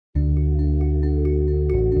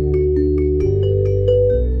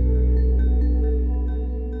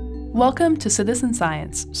Welcome to Citizen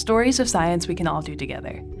Science, stories of science we can all do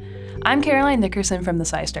together. I'm Caroline Nickerson from the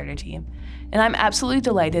SciStarter team, and I'm absolutely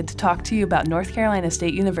delighted to talk to you about North Carolina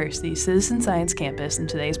State University's Citizen Science campus in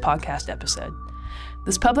today's podcast episode.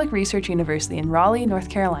 This public research university in Raleigh, North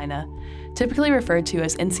Carolina, typically referred to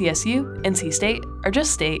as NCSU, NC State, or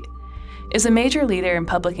just State, is a major leader in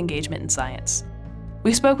public engagement in science.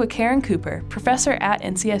 We spoke with Karen Cooper, professor at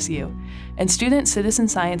NCSU, and student citizen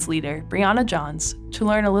science leader Brianna Johns to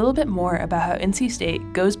learn a little bit more about how NC State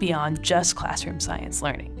goes beyond just classroom science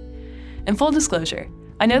learning. In full disclosure,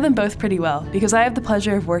 I know them both pretty well because I have the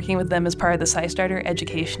pleasure of working with them as part of the SciStarter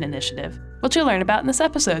Education Initiative, which you'll learn about in this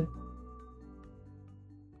episode.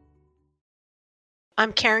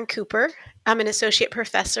 I'm Karen Cooper. I'm an associate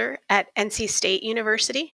professor at NC State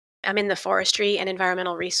University. I'm in the Forestry and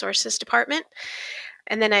Environmental Resources Department.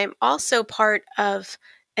 And then I'm also part of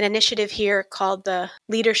an initiative here called the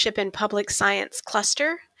Leadership in Public Science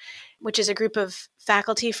Cluster, which is a group of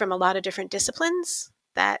faculty from a lot of different disciplines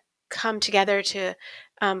that come together to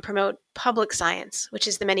promote public science, which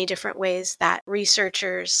is the many different ways that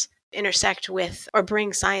researchers intersect with or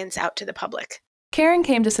bring science out to the public. Karen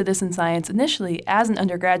came to citizen science initially as an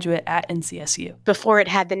undergraduate at NCSU. Before it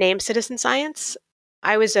had the name citizen science,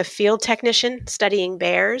 I was a field technician studying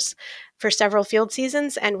bears for several field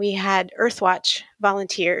seasons, and we had Earthwatch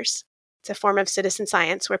volunteers. It's a form of citizen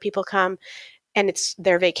science where people come and it's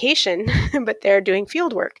their vacation, but they're doing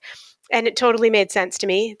field work. And it totally made sense to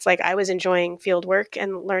me. It's like I was enjoying field work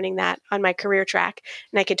and learning that on my career track,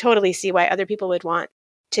 and I could totally see why other people would want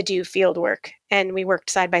to do field work. And we worked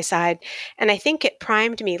side by side. And I think it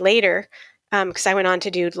primed me later because I went on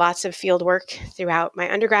to do lots of field work throughout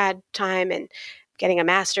my undergrad time and getting a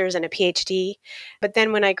master's and a PhD. But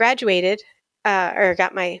then when I graduated or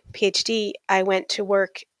got my PhD, I went to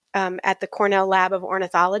work at the Cornell Lab of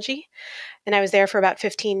Ornithology. And I was there for about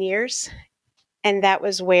 15 years. And that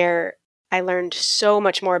was where I learned so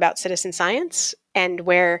much more about citizen science and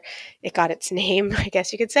where it got its name, I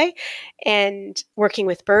guess you could say, and working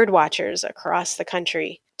with bird watchers across the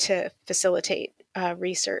country to facilitate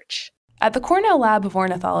research. At the Cornell Lab of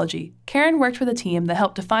Ornithology, Karen worked with a team that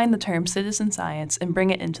helped define the term citizen science and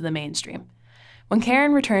bring it into the mainstream. When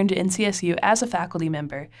Karen returned to NCSU as a faculty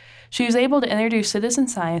member, she was able to introduce citizen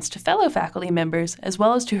science to fellow faculty members as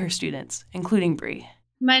well as to her students, including Bree.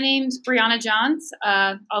 My name's Brianna Johns,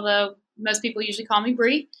 although most people usually call me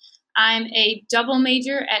Bree. I'm a double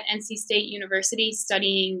major at NC State University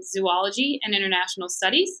studying zoology and international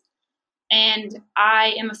studies. And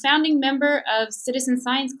I am a founding member of Citizen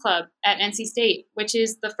Science Club at NC State, which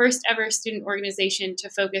is the first ever student organization to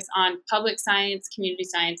focus on public science, community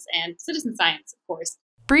science, and citizen science, of course.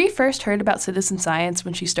 Bree first heard about citizen science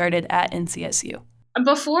when she started at NCSU.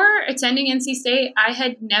 Before attending NC State, I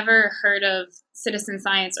had never heard of citizen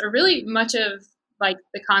science or really much of like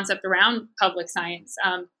the concept around public science.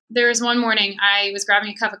 There was one morning I was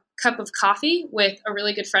grabbing a cup of coffee with a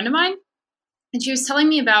really good friend of mine. And she was telling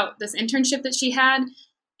me about this internship that she had,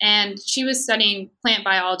 and she was studying plant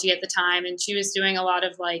biology at the time, and she was doing a lot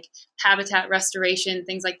of like habitat restoration,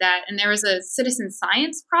 things like that. And there was a citizen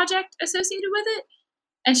science project associated with it.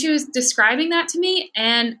 And she was describing that to me,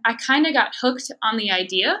 and I kind of got hooked on the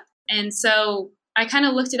idea. And so I kind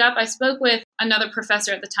of looked it up. I spoke with another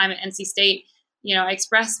professor at the time at NC State. I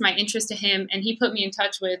expressed my interest to him, and he put me in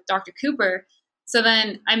touch with Dr. Cooper. So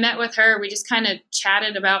then I met with her, we just kind of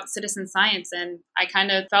chatted about citizen science, and I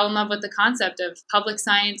kind of fell in love with the concept of public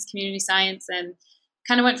science, community science, and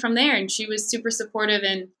kind of went from there. And she was super supportive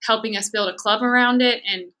in helping us build a club around it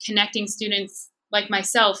and connecting students like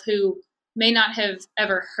myself who may not have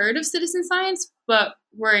ever heard of citizen science, but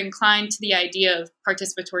were inclined to the idea of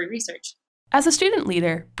participatory research. As a student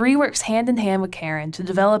leader, Bree works hand in hand with Karen to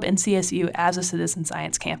develop NCSU as a citizen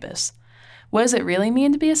science campus. What does it really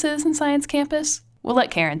mean to be a citizen science campus? We'll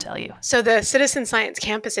let Karen tell you. So the Citizen Science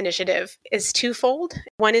Campus Initiative is twofold.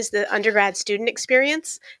 One is the undergrad student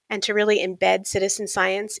experience and to really embed citizen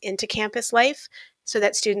science into campus life so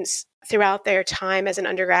that students throughout their time as an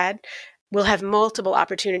undergrad will have multiple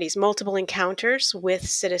opportunities, multiple encounters with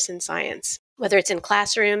citizen science, whether it's in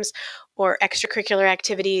classrooms or extracurricular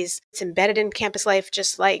activities. It's embedded in campus life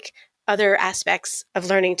just like other aspects of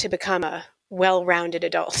learning to become a well-rounded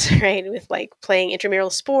adult, right? With like playing intramural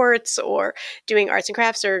sports or doing arts and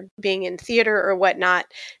crafts or being in theater or whatnot.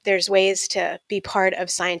 There's ways to be part of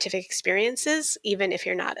scientific experiences, even if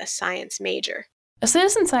you're not a science major. A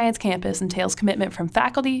citizen science campus entails commitment from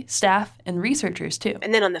faculty, staff, and researchers too.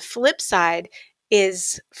 And then on the flip side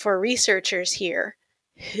is for researchers here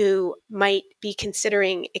who might be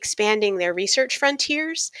considering expanding their research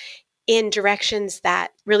frontiers in directions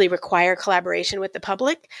that really require collaboration with the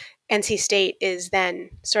public. NC State is then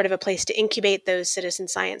sort of a place to incubate those citizen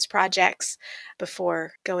science projects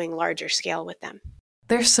before going larger scale with them.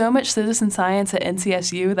 There's so much citizen science at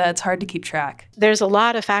NCSU that it's hard to keep track. There's a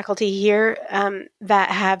lot of faculty here that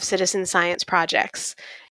have citizen science projects.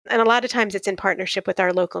 And a lot of times it's in partnership with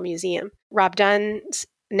our local museum. Rob Dunn's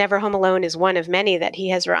Never Home Alone is one of many that he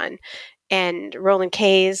has run. And Roland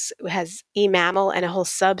Kays has eMammal and a whole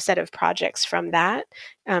subset of projects from that,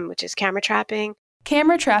 which is camera trapping.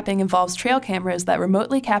 Camera trapping involves trail cameras that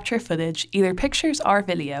remotely capture footage, either pictures or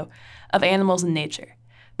video, of animals in nature.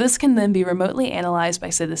 This can then be remotely analyzed by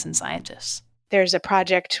citizen scientists. There's a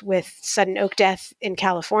project with sudden oak death in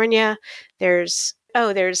California. There's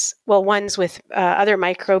ones with other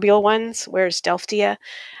microbial ones. Where's Delftia?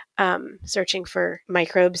 Searching for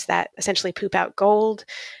microbes that essentially poop out gold.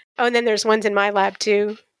 Oh, and then there's ones in my lab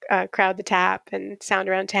too, Crowd the Tap and Sound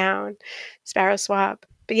Around Town, Sparrow Swap.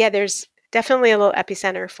 But yeah, there's definitely a little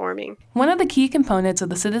epicenter forming. One of the key components of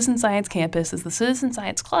the Citizen Science Campus is the Citizen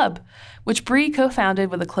Science Club, which Bree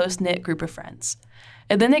co-founded with a close-knit group of friends.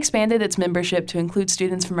 It then expanded its membership to include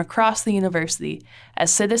students from across the university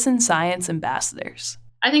as citizen science ambassadors.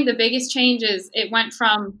 I think the biggest change is it went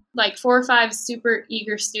from like 4 or 5 super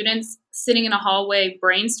eager students sitting in a hallway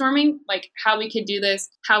brainstorming, like how we could do this,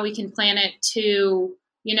 how we can plan it, to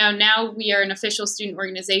now we are an official student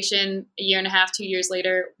organization a year and a half, 2 years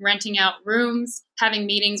later, renting out rooms, having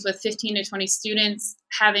meetings with 15 to 20 students,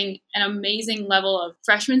 having an amazing level of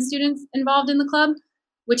freshman students involved in the club,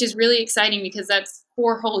 which is really exciting because that's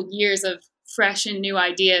 4 whole years of fresh and new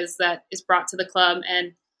ideas that is brought to the club.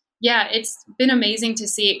 And yeah, it's been amazing to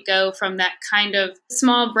see it go from that kind of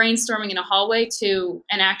small brainstorming in a hallway to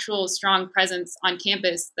an actual strong presence on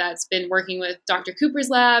campus that's been working with Dr.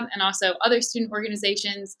 Cooper's lab and also other student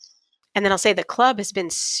organizations. And then I'll say the club has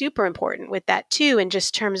been super important with that too, in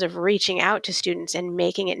just terms of reaching out to students and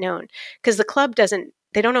making it known. Because the club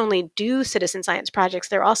they don't only do citizen science projects,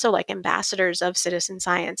 they're also like ambassadors of citizen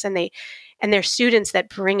science, and they're students that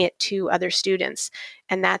bring it to other students.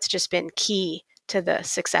 And that's just been key to the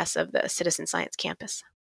success of the Citizen Science Campus.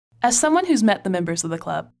 As someone who's met the members of the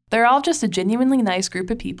club, they're all just a genuinely nice group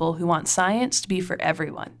of people who want science to be for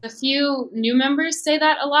everyone. A few new members say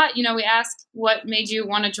that a lot. We ask what made you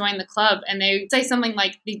want to join the club, and they say something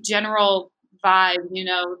like the general vibe,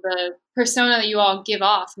 the persona that you all give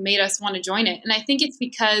off made us want to join it. And I think it's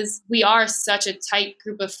because we are such a tight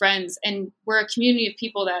group of friends, and we're a community of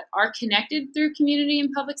people that are connected through community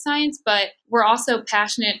and public science, but we're also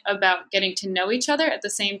passionate about getting to know each other at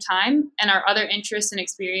the same time and our other interests and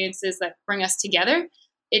experiences that bring us together.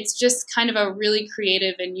 It's just kind of a really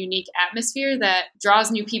creative and unique atmosphere that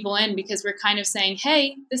draws new people in, because we're kind of saying,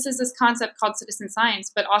 hey, this is this concept called citizen science,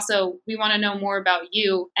 but also we want to know more about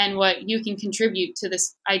you and what you can contribute to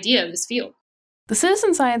this idea, this field. The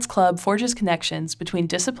Citizen Science Club forges connections between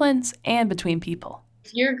disciplines and between people.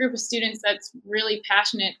 If you're a group of students that's really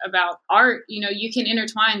passionate about art, you can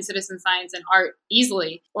intertwine citizen science and art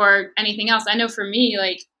easily, or anything else. I know for me,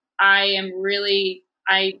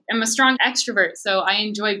 I am a strong extrovert, so I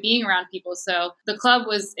enjoy being around people. So the club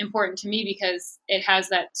was important to me because it has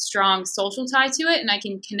that strong social tie to it, and I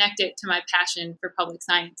can connect it to my passion for public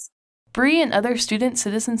science. Bree and other student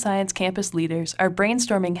citizen science campus leaders are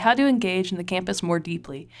brainstorming how to engage in the campus more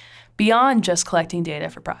deeply, beyond just collecting data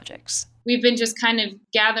for projects. We've been just kind of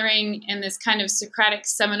gathering in this kind of Socratic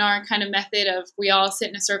seminar kind of method of we all sit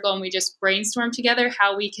in a circle and we just brainstorm together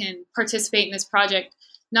how we can participate in this project,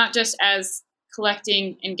 not just as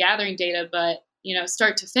collecting and gathering data, but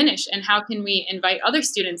start to finish, and how can we invite other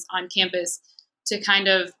students on campus to kind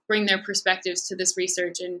of bring their perspectives to this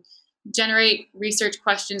research and generate research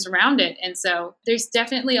questions around it. And so there's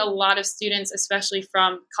definitely a lot of students, especially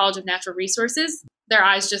from College of Natural Resources, their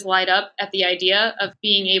eyes just light up at the idea of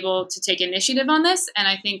being able to take initiative on this, and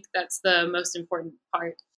I think that's the most important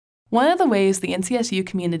part. One of the ways the NCSU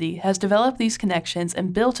community has developed these connections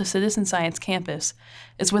and built a citizen science campus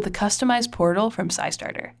is with a customized portal from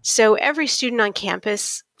SciStarter. So every student on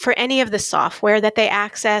campus, for any of the software that they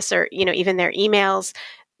access, or even their emails,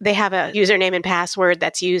 they have a username and password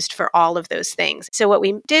that's used for all of those things. So what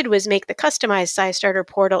we did was make the customized SciStarter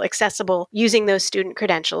portal accessible using those student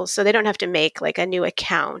credentials, so they don't have to make like a new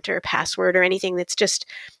account or a password or anything. That's just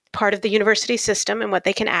part of the university system and what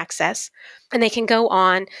they can access. And they can go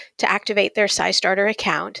on to activate their SciStarter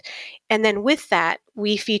account. And then with that,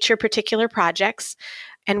 we feature particular projects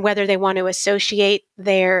and whether they want to associate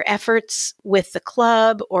their efforts with the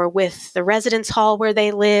club or with the residence hall where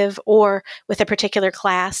they live or with a particular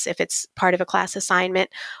class, if it's part of a class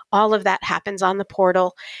assignment. All of that happens on the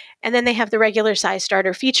portal. And then they have the regular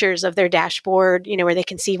SciStarter features of their dashboard, where they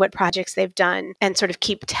can see what projects they've done and sort of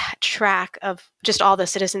keep track of just all the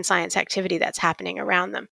citizen science activity that's happening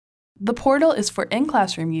around them. The portal is for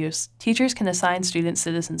in-classroom use. Teachers can assign students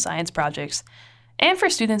citizen science projects, and for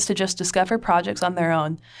students to just discover projects on their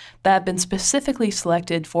own that have been specifically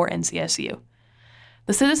selected for NCSU.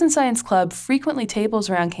 The Citizen Science Club frequently tables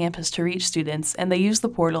around campus to reach students, and they use the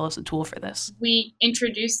portal as a tool for this. We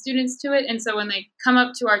introduce students to it, and so when they come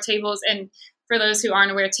up to our tables, and for those who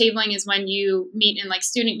aren't aware, tabling is when you meet in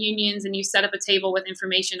student unions and you set up a table with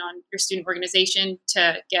information on your student organization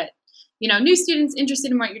to get new students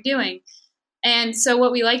interested in what you're doing. And so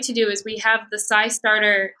what we like to do is we have the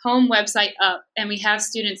SciStarter home website up, and we have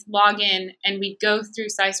students log in, and we go through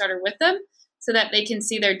SciStarter with them so that they can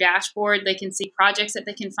see their dashboard, they can see projects that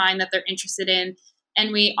they can find that they're interested in.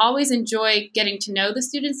 And we always enjoy getting to know the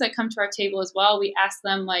students that come to our table as well. We ask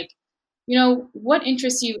them, what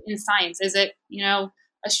interests you in science? Is it,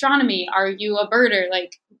 astronomy? Are you a birder?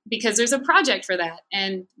 Because there's a project for that.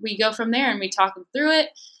 And we go from there and we talk them through it.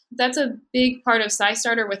 That's a big part of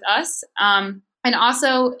SciStarter with us. And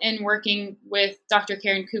also in working with Dr.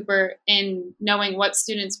 Karen Cooper in knowing what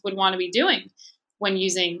students would want to be doing when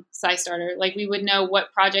using SciStarter. We would know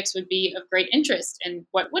what projects would be of great interest and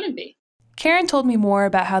what wouldn't be. Karen told me more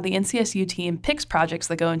about how the NCSU team picks projects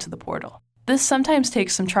that go into the portal. This sometimes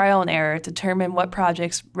takes some trial and error to determine what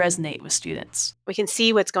projects resonate with students. We can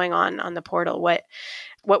see what's going on the portal, what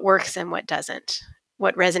works and what doesn't,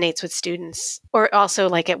 what resonates with students, or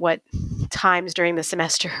also at what times during the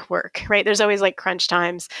semester work, right? There's always crunch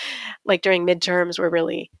times, during midterms where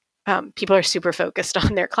really people are super focused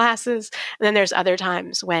on their classes. And then there's other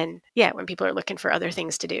times when people are looking for other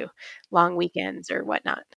things to do, long weekends or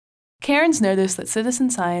whatnot. Karen's noticed that citizen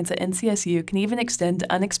science at NCSU can even extend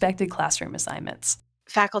to unexpected classroom assignments.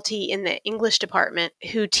 Faculty in the English department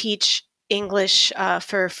who teach English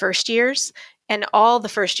for first years, and all the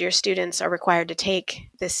first-year students are required to take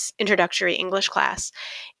this introductory English class.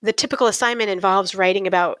 The typical assignment involves writing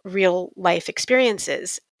about real-life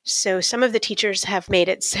experiences. So some of the teachers have made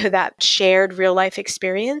it so that shared real-life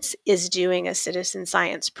experience is doing a citizen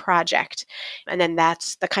science project. And then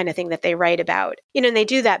that's the kind of thing that they write about. And they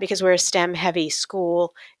do that because we're a STEM-heavy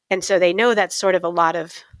school. And so they know that's sort of a lot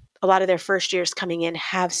of their first years coming in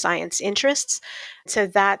have science interests. So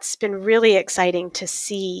that's been really exciting to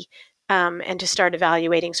see and to start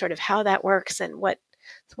evaluating sort of how that works and what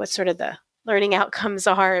sort of the learning outcomes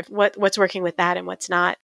are, what's working with that and what's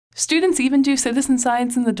not. Students even do citizen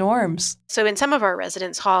science in the dorms. So in some of our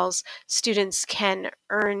residence halls, students can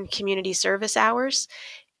earn community service hours,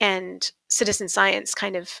 and citizen science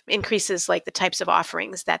kind of increases the types of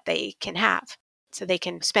offerings that they can have. So they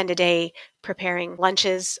can spend a day preparing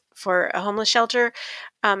lunches for a homeless shelter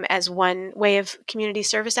as one way of community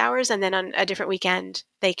service hours. And then on a different weekend,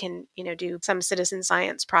 they can, do some citizen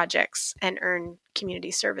science projects and earn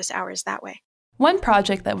community service hours that way. One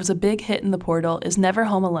project that was a big hit in the portal is Never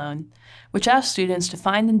Home Alone, which asks students to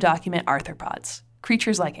find and document arthropods,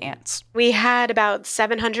 creatures like ants. We had about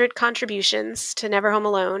 700 contributions to Never Home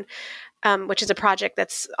Alone, which is a project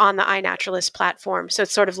that's on the iNaturalist platform. So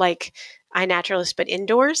it's sort of like iNaturalist, but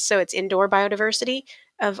indoors. So it's indoor biodiversity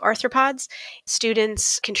of arthropods.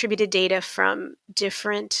 Students contributed data from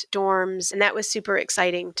different dorms, and that was super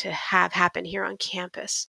exciting to have happen here on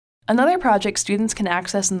campus. Another project students can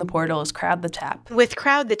access in the portal is Crowd the Tap. With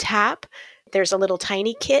Crowd the Tap, there's a little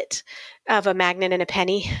tiny kit of a magnet and a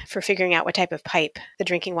penny for figuring out what type of pipe, the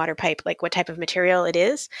drinking water pipe, what type of material it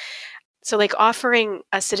is. So offering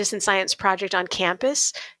a citizen science project on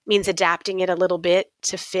campus means adapting it a little bit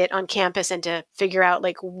to fit on campus and to figure out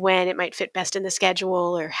when it might fit best in the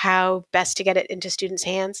schedule or how best to get it into students'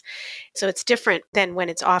 hands. So it's different than when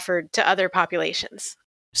it's offered to other populations.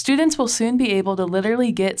 Students will soon be able to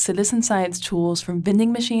literally get citizen science tools from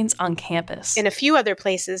vending machines on campus. In a few other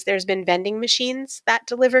places, there's been vending machines that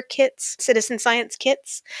deliver kits, citizen science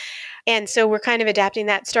kits. And so we're kind of adapting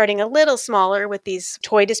that, starting a little smaller with these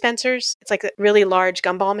toy dispensers. It's really large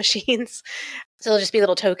gumball machines. So there'll just be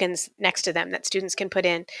little tokens next to them that students can put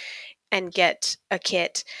in and get a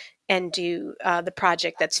kit and do the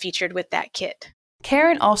project that's featured with that kit.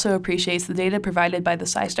 Karen also appreciates the data provided by the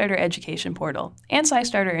SciStarter education portal, and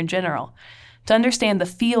SciStarter in general, to understand the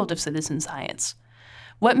field of citizen science.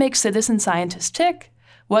 What makes citizen scientists tick,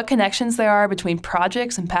 what connections there are between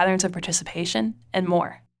projects and patterns of participation, and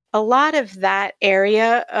more. A lot of that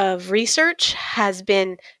area of research has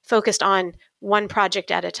been focused on one project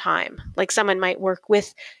at a time. Like someone might work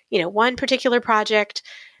with, one particular project,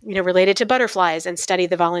 related to butterflies and study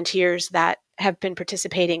the volunteers that have been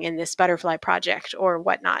participating in this butterfly project or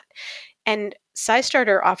whatnot. And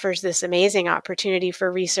SciStarter offers this amazing opportunity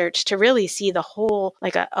for research to really see the whole,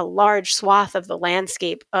 like a large swath of the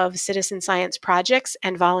landscape of citizen science projects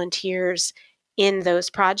and volunteers in those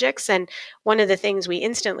projects. And one of the things we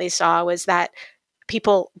instantly saw was that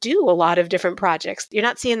people do a lot of different projects. You're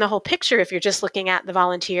not seeing the whole picture if you're just looking at the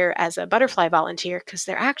volunteer as a butterfly volunteer, because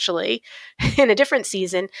they're actually in a different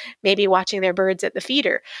season, maybe watching their birds at the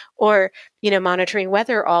feeder or, monitoring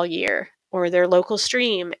weather all year or their local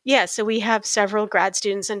stream. Yeah, so we have several grad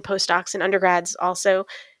students and postdocs and undergrads also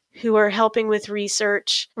who are helping with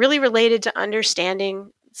research really related to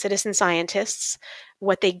understanding citizen scientists,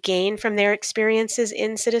 what they gain from their experiences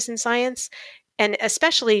in citizen science, and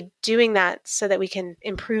especially doing that so that we can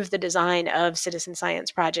improve the design of citizen science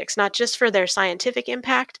projects, not just for their scientific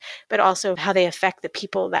impact, but also how they affect the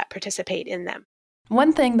people that participate in them.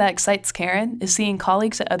 One thing that excites Karen is seeing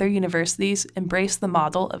colleagues at other universities embrace the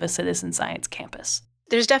model of a citizen science campus.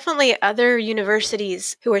 There's definitely other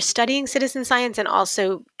universities who are studying citizen science and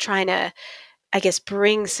also trying to,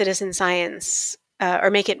 bring citizen science or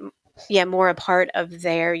make it more a part of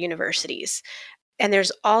their universities. And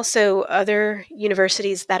there's also other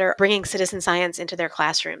universities that are bringing citizen science into their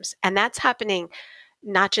classrooms. And that's happening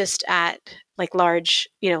not just at large,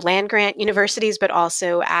 land grant universities, but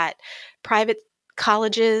also at private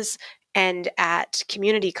colleges and at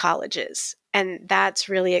community colleges. And that's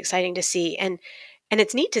really exciting to see. And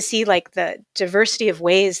it's neat to see the diversity of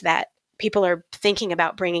ways that people are thinking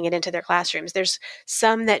about bringing it into their classrooms. There's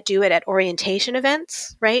some that do it at orientation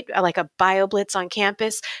events, right? Like a BioBlitz on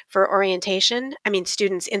campus for orientation. I mean,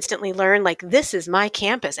 students instantly learn this is my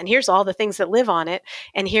campus and here's all the things that live on it.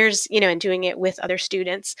 And here's, and doing it with other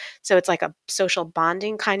students. So it's like a social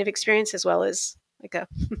bonding kind of experience as well as like a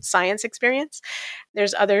science experience.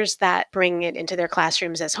 There's others that bring it into their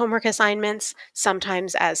classrooms as homework assignments,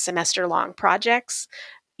 sometimes as semester-long projects.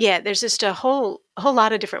 Yeah, there's just a whole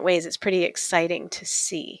lot of different ways. It's pretty exciting to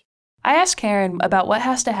see. I asked Karen about what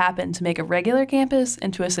has to happen to make a regular campus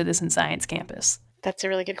into a citizen science campus. That's a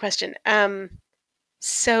really good question.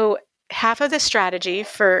 So half of the strategy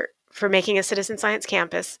for making a citizen science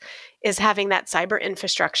campus is having that cyber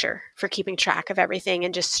infrastructure for keeping track of everything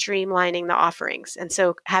and just streamlining the offerings. And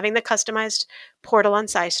so having the customized portal on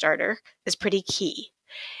SciStarter is pretty key.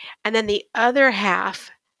 And then the other half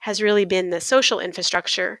has really been the social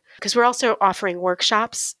infrastructure, because we're also offering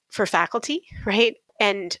workshops for faculty, right?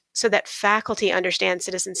 And so that faculty understand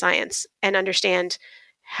citizen science and understand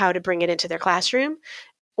how to bring it into their classroom,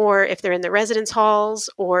 or if they're in the residence halls,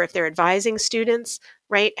 or if they're advising students,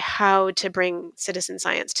 right? How to bring citizen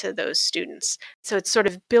science to those students. So it's sort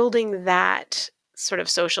of building that sort of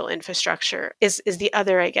social infrastructure is the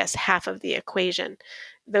other, half of the equation.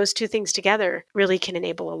 Those two things together really can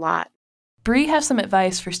enable a lot. Bree has some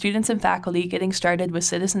advice for students and faculty getting started with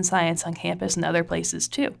citizen science on campus and other places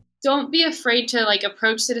too. Don't be afraid to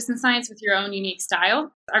approach citizen science with your own unique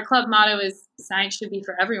style. Our club motto is science should be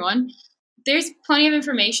for everyone. There's plenty of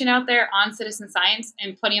information out there on citizen science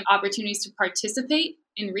and plenty of opportunities to participate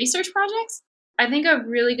in research projects. I think a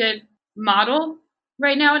really good model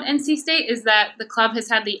right now at NC State is that the club has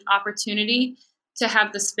had the opportunity to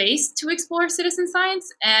have the space to explore citizen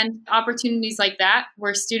science, and opportunities like that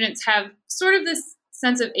where students have sort of this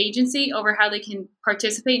sense of agency over how they can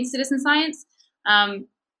participate in citizen science.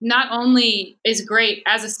 Not only is great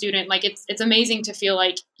as a student, it's amazing to feel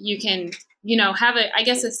like you can, have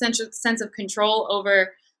a sense of control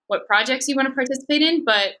over what projects you want to participate in,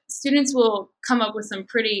 but students will come up with some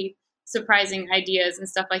pretty surprising ideas and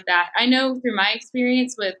stuff like that. I know through my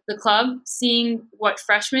experience with the club, seeing what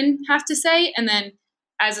freshmen have to say, and then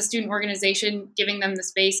as a student organization, giving them the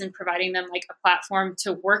space and providing them a platform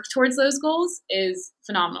to work towards those goals is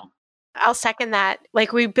phenomenal. I'll second that.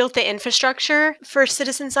 We built the infrastructure for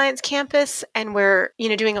Citizen Science Campus, and we're,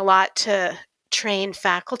 doing a lot to train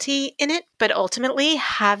faculty in it, but ultimately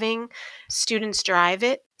having students drive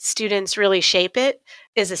it, students really shape it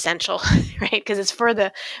is essential, right? Because it's for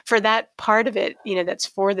that part of it, that's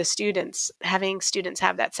for the students. Having students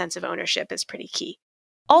have that sense of ownership is pretty key.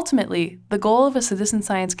 Ultimately, the goal of a citizen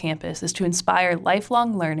science campus is to inspire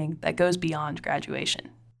lifelong learning that goes beyond graduation.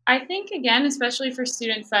 I think, again, especially for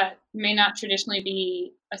students that may not traditionally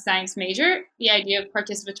be a science major, the idea of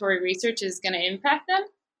participatory research is going to impact them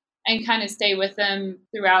and kind of stay with them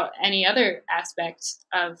throughout any other aspect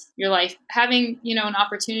of your life. Having, an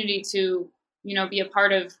opportunity to, be a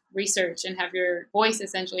part of research and have your voice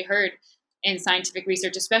essentially heard in scientific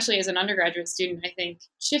research, especially as an undergraduate student, I think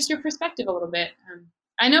shifts your perspective a little bit.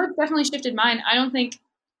 I know it's definitely shifted mine. I don't think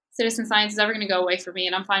citizen science is ever going to go away for me,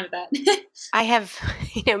 and I'm fine with that. I have,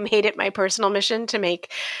 made it my personal mission to make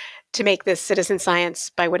this citizen science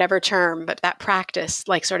by whatever term, but that practice,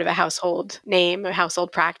 like sort of a household name, a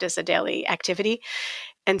household practice, a daily activity.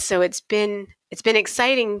 And so it's been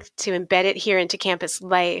exciting to embed it here into campus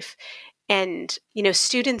life. And,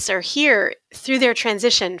 students are here through their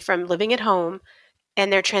transition from living at home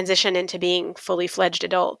and their transition into being fully fledged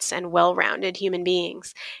adults and well-rounded human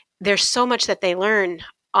beings. There's so much that they learn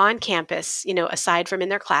on campus, aside from in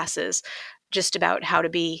their classes, just about how to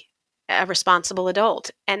be a responsible adult.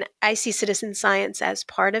 And I see citizen science as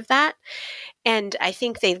part of that. And I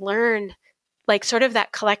think they learn like sort of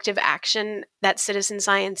that collective action that citizen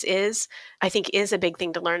science is, I think is a big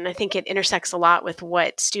thing to learn. I think it intersects a lot with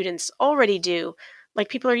what students already do. Like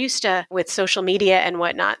people are used to with social media and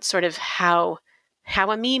whatnot, sort of how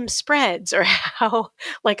a meme spreads or how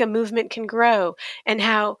like a movement can grow, and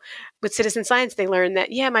how with citizen science they learn that,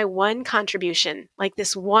 my one contribution, like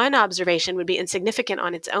this one observation would be insignificant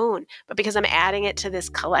on its own, but because I'm adding it to this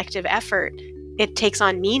collective effort, it takes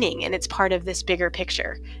on meaning and it's part of this bigger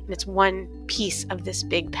picture and it's one piece of this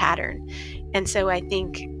big pattern. And so I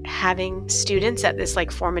think having students at this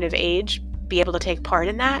like formative age be able to take part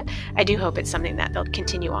in that, I do hope it's something that they'll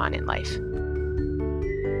continue on in life.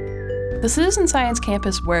 The Citizen Science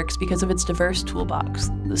Campus works because of its diverse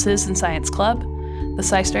toolbox: the Citizen Science Club, the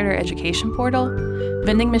SciStarter Education Portal,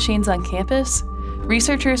 vending machines on campus,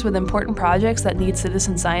 researchers with important projects that need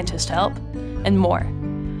citizen scientist help, and more.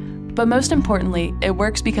 But most importantly, it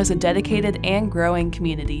works because a dedicated and growing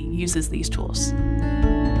community uses these tools.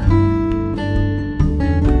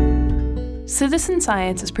 Citizen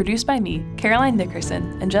Science is produced by me, Caroline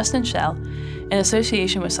Nickerson, and Justin Schell, in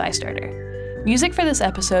association with SciStarter. Music for this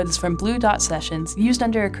episode is from Blue Dot Sessions, used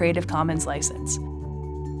under a Creative Commons license.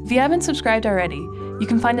 If you haven't subscribed already, you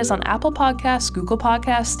can find us on Apple Podcasts, Google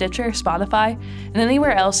Podcasts, Stitcher, Spotify, and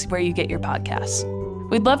anywhere else where you get your podcasts.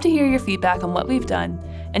 We'd love to hear your feedback on what we've done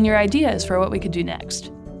and your ideas for what we could do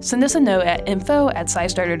next. Send us a note at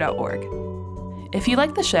info@scistarter.org. If you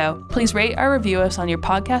like the show, please rate or review us on your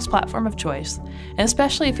podcast platform of choice, and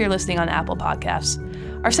especially if you're listening on Apple Podcasts,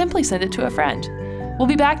 or simply send it to a friend. We'll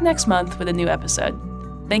be back next month with a new episode.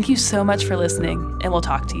 Thank you so much for listening, and we'll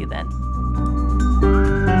talk to you then.